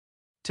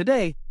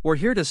Today, we're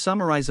here to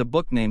summarize a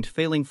book named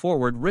Failing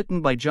Forward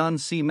written by John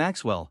C.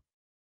 Maxwell.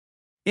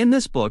 In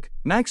this book,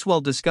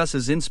 Maxwell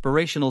discusses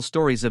inspirational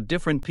stories of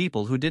different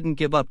people who didn't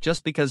give up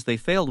just because they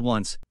failed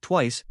once,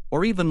 twice,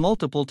 or even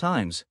multiple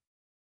times.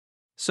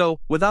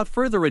 So, without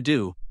further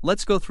ado,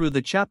 let's go through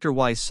the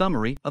chapter-wise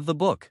summary of the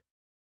book.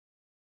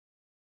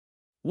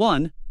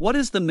 1. What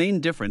is the main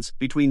difference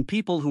between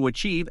people who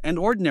achieve and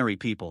ordinary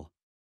people?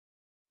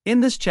 In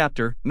this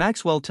chapter,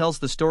 Maxwell tells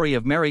the story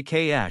of Mary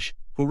Kay Ash,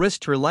 who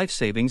risked her life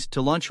savings to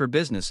launch her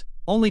business,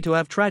 only to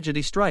have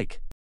tragedy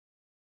strike.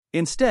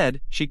 Instead,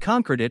 she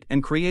conquered it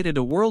and created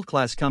a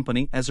world-class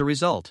company as a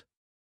result.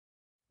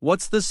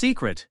 What's the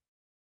secret?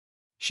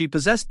 She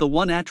possessed the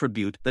one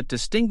attribute that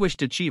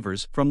distinguished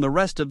achievers from the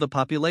rest of the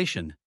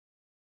population.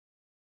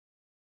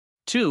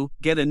 2.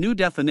 Get a new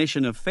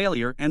definition of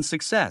failure and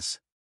success.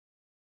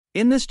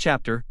 In this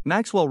chapter,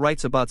 Maxwell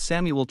writes about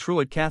Samuel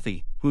Truett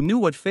Cathy, who knew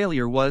what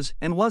failure was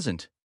and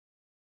wasn't.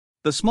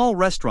 The small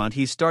restaurant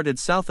he started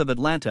south of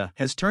Atlanta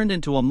has turned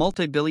into a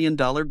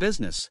multi-billion-dollar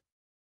business.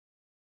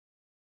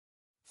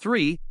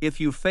 3.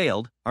 If you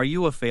failed, are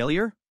you a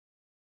failure?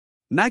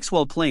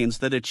 Maxwell claims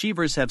that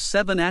achievers have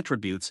 7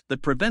 attributes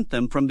that prevent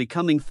them from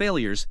becoming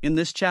failures in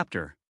this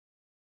chapter.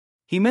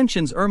 He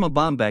mentions Irma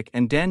Bombeck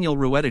and Daniel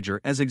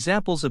Ruettiger as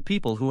examples of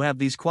people who have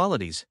these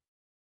qualities.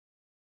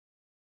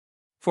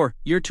 4.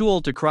 You're too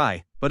old to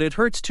cry, but it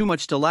hurts too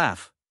much to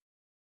laugh.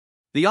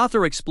 The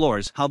author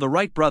explores how the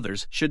Wright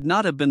brothers should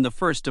not have been the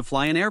first to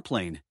fly an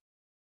airplane.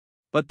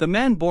 But the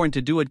man born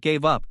to do it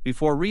gave up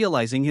before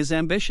realizing his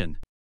ambition.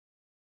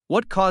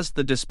 What caused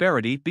the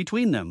disparity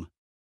between them?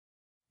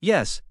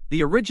 Yes,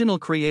 the original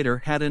creator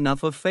had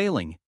enough of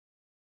failing.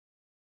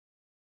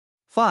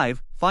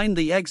 5. Find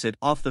the exit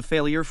off the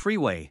failure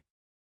freeway.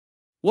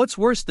 What's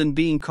worse than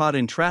being caught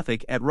in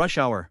traffic at rush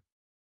hour?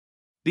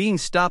 Being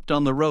stopped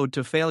on the road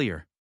to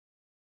failure.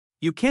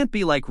 You can't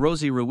be like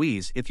Rosie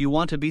Ruiz if you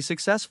want to be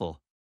successful.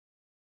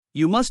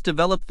 You must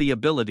develop the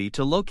ability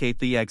to locate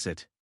the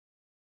exit.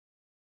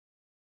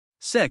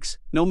 6.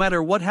 No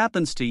matter what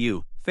happens to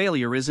you,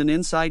 failure is an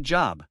inside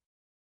job.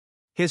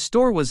 His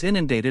store was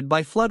inundated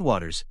by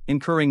floodwaters,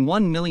 incurring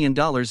 $1 million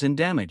in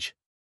damage.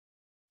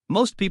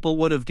 Most people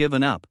would have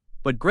given up,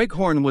 but Greg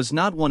Horn was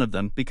not one of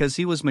them because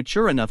he was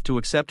mature enough to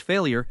accept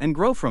failure and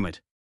grow from it.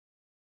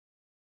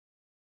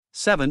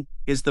 7.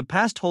 Is the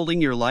past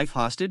holding your life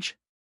hostage?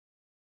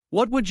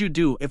 What would you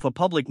do if a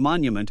public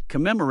monument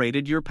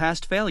commemorated your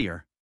past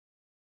failure?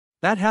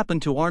 That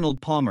happened to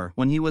Arnold Palmer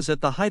when he was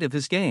at the height of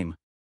his game.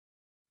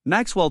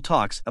 Maxwell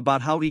talks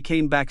about how he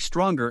came back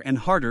stronger and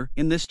harder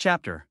in this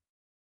chapter.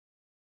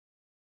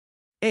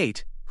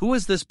 8. Who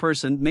is this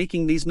person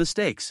making these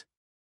mistakes?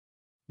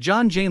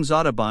 John James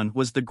Audubon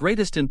was the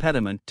greatest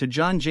impediment to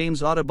John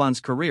James Audubon's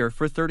career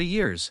for 30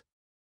 years.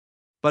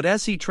 But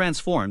as he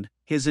transformed,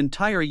 his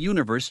entire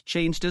universe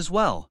changed as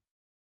well.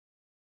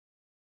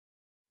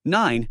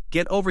 9.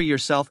 Get over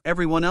yourself,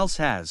 everyone else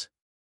has.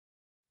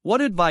 What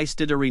advice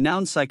did a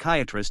renowned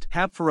psychiatrist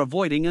have for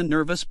avoiding a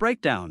nervous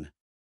breakdown?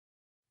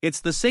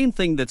 It's the same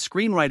thing that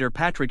screenwriter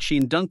Patrick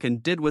Sheen Duncan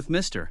did with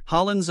Mr.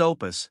 Holland's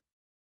opus.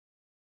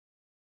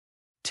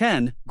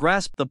 10.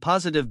 Grasp the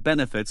positive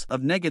benefits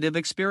of negative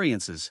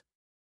experiences.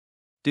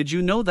 Did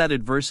you know that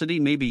adversity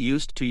may be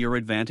used to your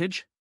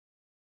advantage?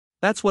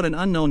 That's what an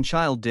unknown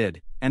child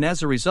did, and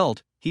as a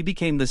result, he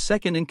became the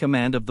second in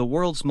command of the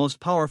world's most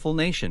powerful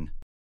nation.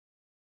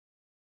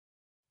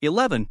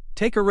 11.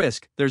 Take a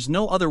risk, there's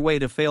no other way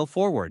to fail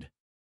forward.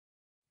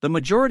 The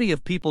majority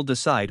of people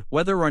decide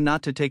whether or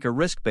not to take a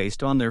risk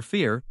based on their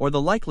fear or the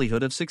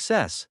likelihood of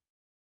success.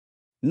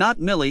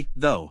 Not Millie,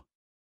 though.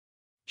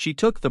 She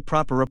took the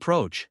proper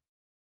approach.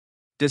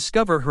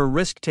 Discover her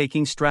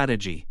risk-taking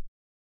strategy.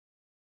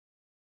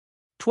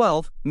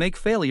 12. Make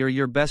failure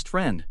your best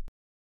friend.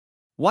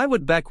 Why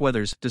would Beck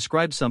Weathers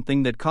describe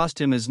something that cost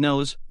him his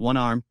nose, one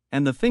arm,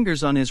 and the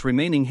fingers on his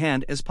remaining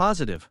hand as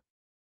positive?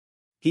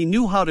 He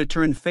knew how to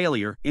turn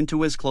failure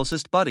into his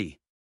closest buddy.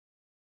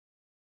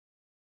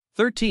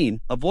 13.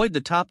 Avoid the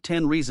top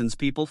 10 reasons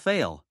people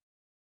fail.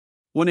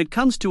 When it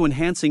comes to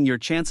enhancing your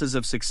chances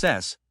of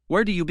success,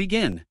 where do you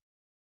begin?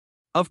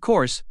 Of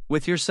course,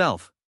 with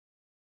yourself.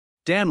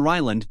 Dan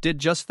Ryland did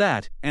just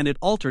that, and it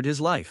altered his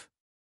life.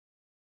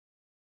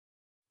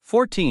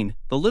 14.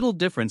 The little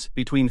difference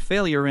between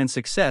failure and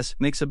success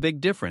makes a big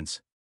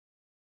difference.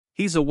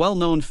 He's a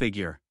well-known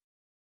figure.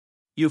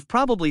 You've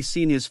probably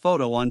seen his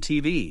photo on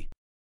TV.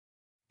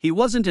 He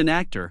wasn't an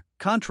actor,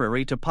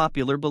 contrary to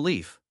popular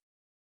belief.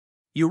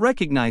 You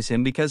recognize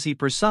him because he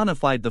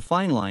personified the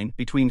fine line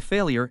between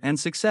failure and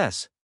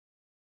success.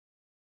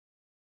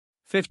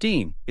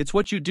 15. It's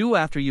what you do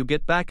after you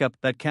get back up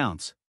that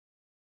counts.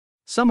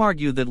 Some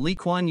argue that Lee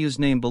Kuan Yew's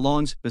name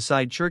belongs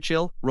beside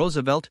Churchill,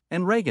 Roosevelt,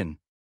 and Reagan.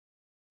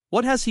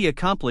 What has he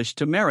accomplished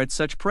to merit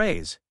such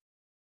praise?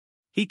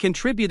 He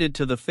contributed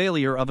to the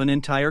failure of an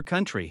entire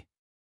country.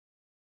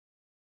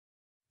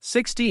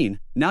 16.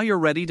 Now you're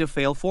ready to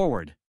fail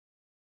forward.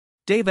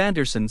 Dave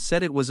Anderson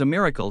said it was a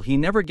miracle he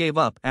never gave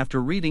up after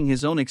reading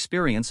his own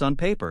experience on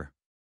paper.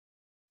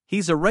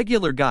 He's a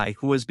regular guy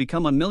who has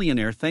become a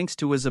millionaire thanks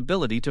to his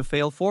ability to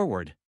fail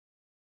forward.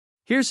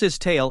 Here's his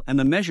tale and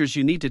the measures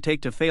you need to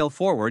take to fail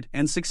forward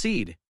and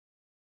succeed.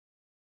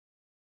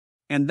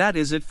 And that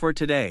is it for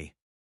today.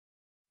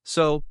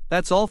 So,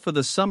 that's all for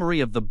the summary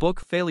of the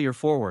book Failure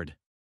Forward.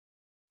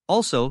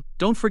 Also,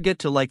 don't forget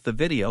to like the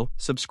video,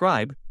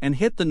 subscribe, and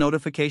hit the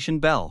notification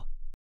bell.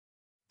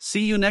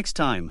 See you next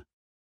time.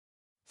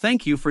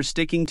 Thank you for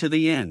sticking to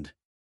the end.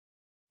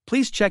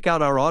 Please check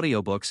out our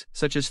audiobooks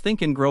such as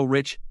Think and Grow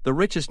Rich, The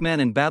Richest Man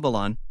in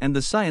Babylon, and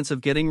The Science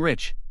of Getting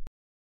Rich.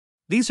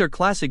 These are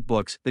classic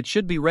books that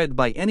should be read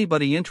by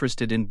anybody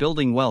interested in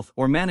building wealth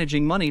or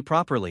managing money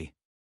properly.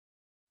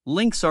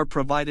 Links are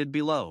provided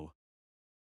below.